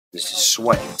This is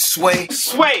Sway. Sway.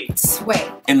 Sway. Sway.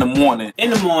 In the morning. In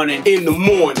the morning. In the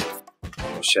morning.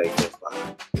 Shake that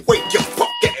fire. Wake your fuck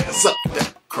ass up.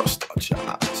 That crust out your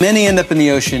eyes. Many end up in the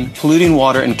ocean, polluting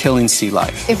water and killing sea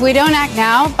life. If we don't act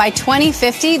now, by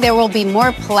 2050, there will be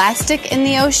more plastic in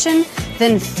the ocean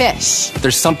than fish.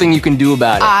 There's something you can do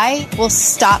about it. I will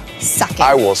stop sucking.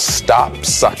 I will stop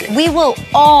sucking. We will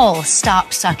all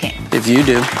stop sucking. If you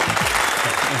do.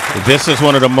 This is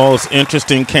one of the most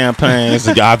interesting campaigns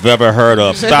that I've ever heard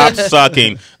of. Stop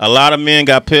sucking. A lot of men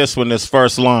got pissed when this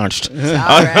first launched.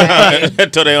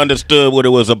 Until they understood what it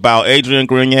was about. Adrian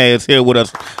Grenier is here with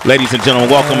us. Ladies and gentlemen,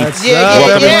 welcome to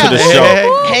the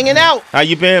show. Hanging out. How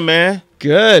you been, man?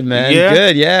 Good, man. Yeah?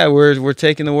 Good. Yeah, we're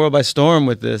taking the world by storm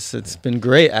with this. It's been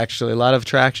great, actually. A lot of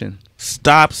traction.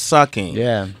 Stop sucking.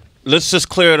 Yeah. Let's just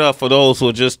clear it up for those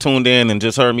who just tuned in and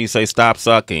just heard me say stop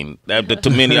sucking. To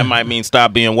many, that might mean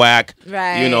stop being whack.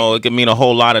 Right. You know, it can mean a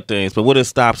whole lot of things. But what is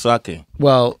stop sucking?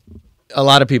 Well, a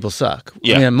lot of people suck.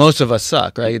 Yeah. I mean, most of us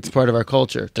suck, right? It's part of our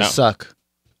culture to Yeah. suck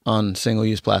on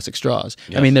single-use plastic straws.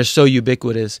 Yes. I mean, they're so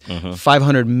ubiquitous.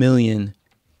 500 million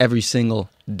every single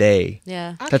day.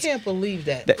 Yeah. I can't believe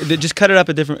that. Just cut it up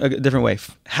a different way.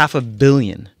 500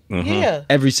 million Yeah.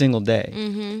 every single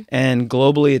day. And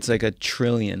globally, it's like 1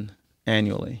 trillion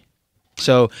annually.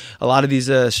 So a lot of these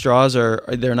straws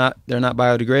they're not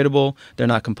biodegradable, they're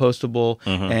not compostable,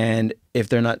 and if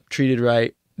they're not treated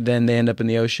right, then they end up in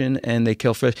the ocean and they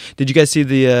kill fish. Did you guys see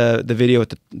the video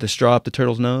with the straw up the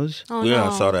turtle's nose? Oh, Yeah,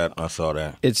 no. I saw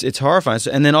that. It's horrifying.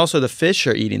 So, and then also the fish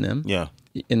are eating them. Yeah.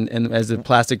 And as the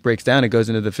plastic breaks down, it goes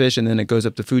into the fish, and then it goes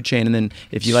up the food chain. And then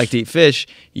if you like to eat fish,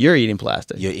 you're eating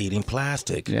plastic. You're eating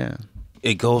plastic. Yeah.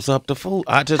 It goes up the food.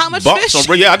 I just How much bought fish?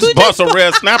 I just bought some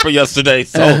red snapper yesterday.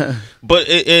 So, but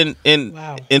and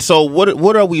so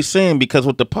what are we seeing? Because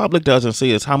what the public doesn't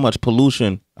see is how much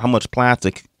pollution, how much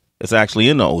plastic is actually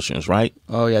in the oceans, right?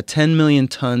 Oh yeah, 10 million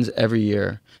tons every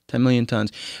year. 10 million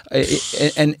tons.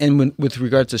 With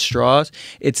regards to straws,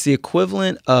 it's the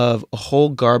equivalent of a whole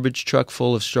garbage truck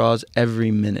full of straws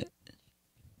every minute.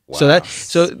 Wow.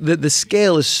 So the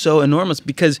scale is so enormous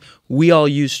because we all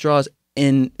use straws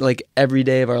in like every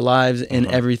day of our lives in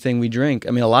everything we drink.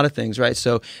 I mean, a lot of things, right?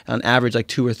 So on average, like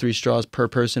 2 or 3 straws per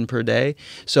person per day.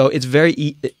 So it's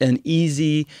very an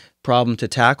easy problem to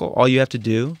tackle. All you have to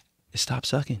do is stop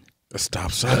sucking.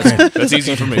 Stop sucking. That's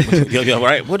easy for me. Yeah,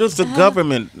 right. What is the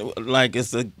government like?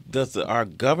 Does our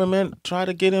government try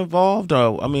to get involved,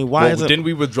 or I mean, why Didn't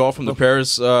we withdraw from the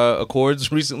Paris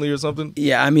Accords recently or something?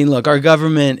 Yeah, I mean, look, our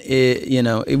government,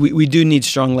 we do need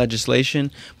strong legislation,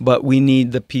 but we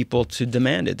need the people to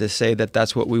demand it, to say that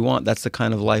that's what we want. That's the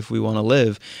kind of life we want to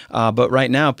live. But right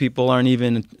now, people aren't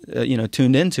even,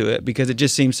 tuned into it because it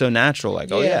just seems so natural.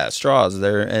 Like, oh yeah, straws,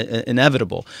 they're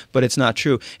inevitable. But it's not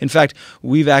true. In fact,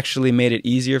 we've actually made it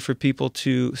easier for people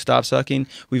to stop sucking.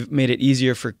 We've made it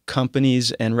easier for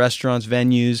companies and restaurants,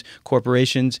 venues,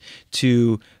 corporations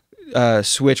to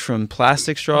switch from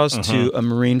plastic straws to a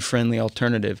marine-friendly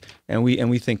alternative, and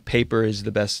we think paper is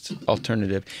the best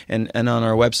alternative. And on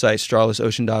our website,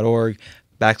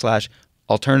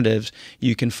 strawlessocean.org/alternatives,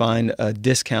 you can find a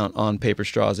discount on paper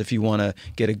straws if you want to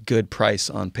get a good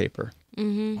price on paper.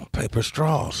 paper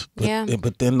straws? But,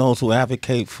 But then those who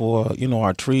advocate for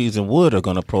our trees and wood are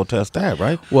going to protest that,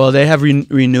 right? Well, they have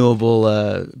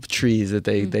renewable trees that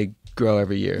they grow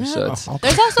every year. So it's,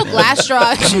 there's also glass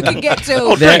straws you can get too.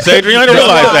 Oh, thanks, Adrian. I didn't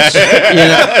realize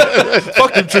that.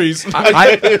 Fuck them trees.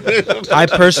 I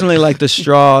personally like the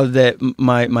straw that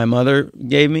my mother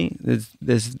gave me.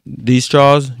 These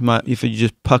straws. If you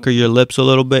just pucker your lips a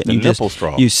little bit, The and nipple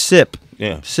straw. you sip.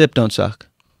 Yeah. Sip, don't suck.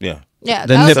 Yeah. Yeah,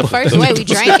 The that was the nipple. first way we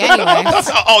drank anyway.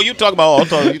 You talk about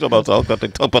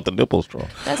the nipple straw.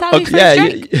 That's how we first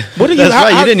drank. That's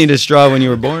right. You didn't need a straw when you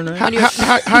were born, right?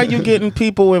 How are you getting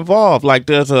people involved? Like,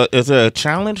 is there a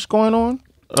challenge going on?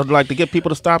 Or like to get people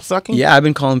to stop sucking? Yeah, I've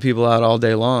been calling people out all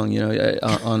day long.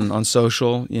 On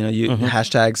social.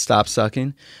 Hashtag stop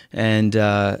sucking, and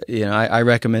I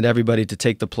recommend everybody to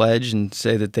take the pledge and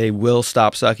say that they will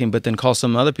stop sucking, but then call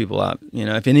some other people out.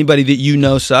 If anybody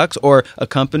that sucks, or a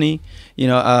company,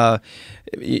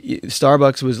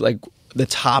 Starbucks was like the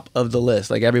top of the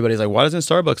list. Like everybody's like, why doesn't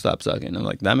Starbucks stop sucking? I'm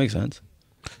like, that makes sense.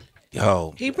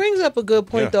 Yo. He brings up a good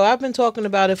point, though. I've been talking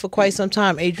about it for quite some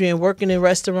time, Adrian, working in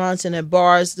restaurants and at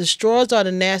bars. The straws are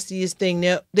the nastiest thing.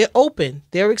 They're open.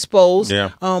 They're exposed.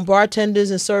 Yeah.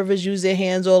 Bartenders and servers use their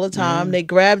hands all the time. They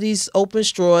grab these open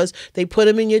straws, they put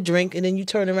them in your drink, and then you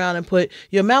turn around and put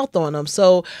your mouth on them.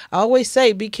 So I always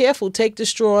say, be careful. Take the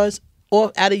straws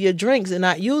off out of your drinks and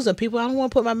not use them. People, I don't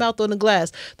want to put my mouth on the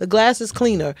glass. The glass is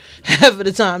cleaner half of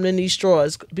the time than these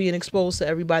straws being exposed to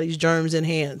everybody's germs and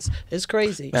hands. It's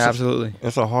crazy. Absolutely.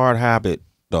 It's a hard habit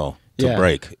though to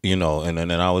break, you know. And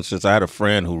then I had a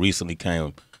friend who recently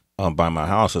came by my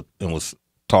house and was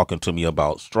talking to me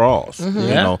about straws, you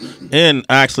know, and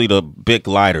actually the big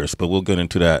lighters, but we'll get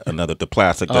into that the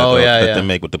plastic that they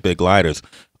make with the big lighters.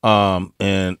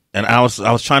 And I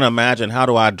was trying to imagine, how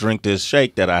do I drink this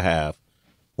shake that I have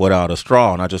without a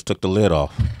straw? And I just took the lid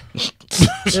off.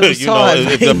 You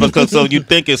know, because so you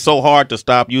think it's so hard to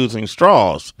stop using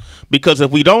straws, because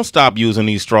if we don't stop using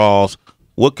these straws,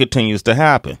 what continues to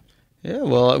happen? Yeah,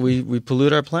 well, we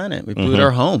pollute our planet. We pollute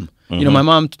our home. You know, my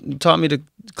mom taught me to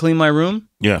clean my room.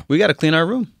 Yeah. We got to clean our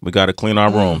room. We got to clean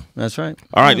our room. That's right.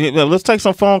 All right, let's take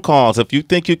some phone calls. If you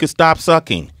think you can stop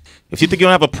sucking, if you think you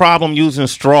don't have a problem using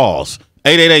straws,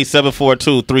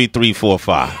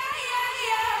 888-742-3345.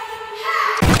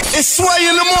 It's Sway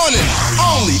in the morning,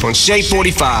 only on Shade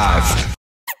 45.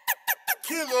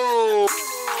 Kilo.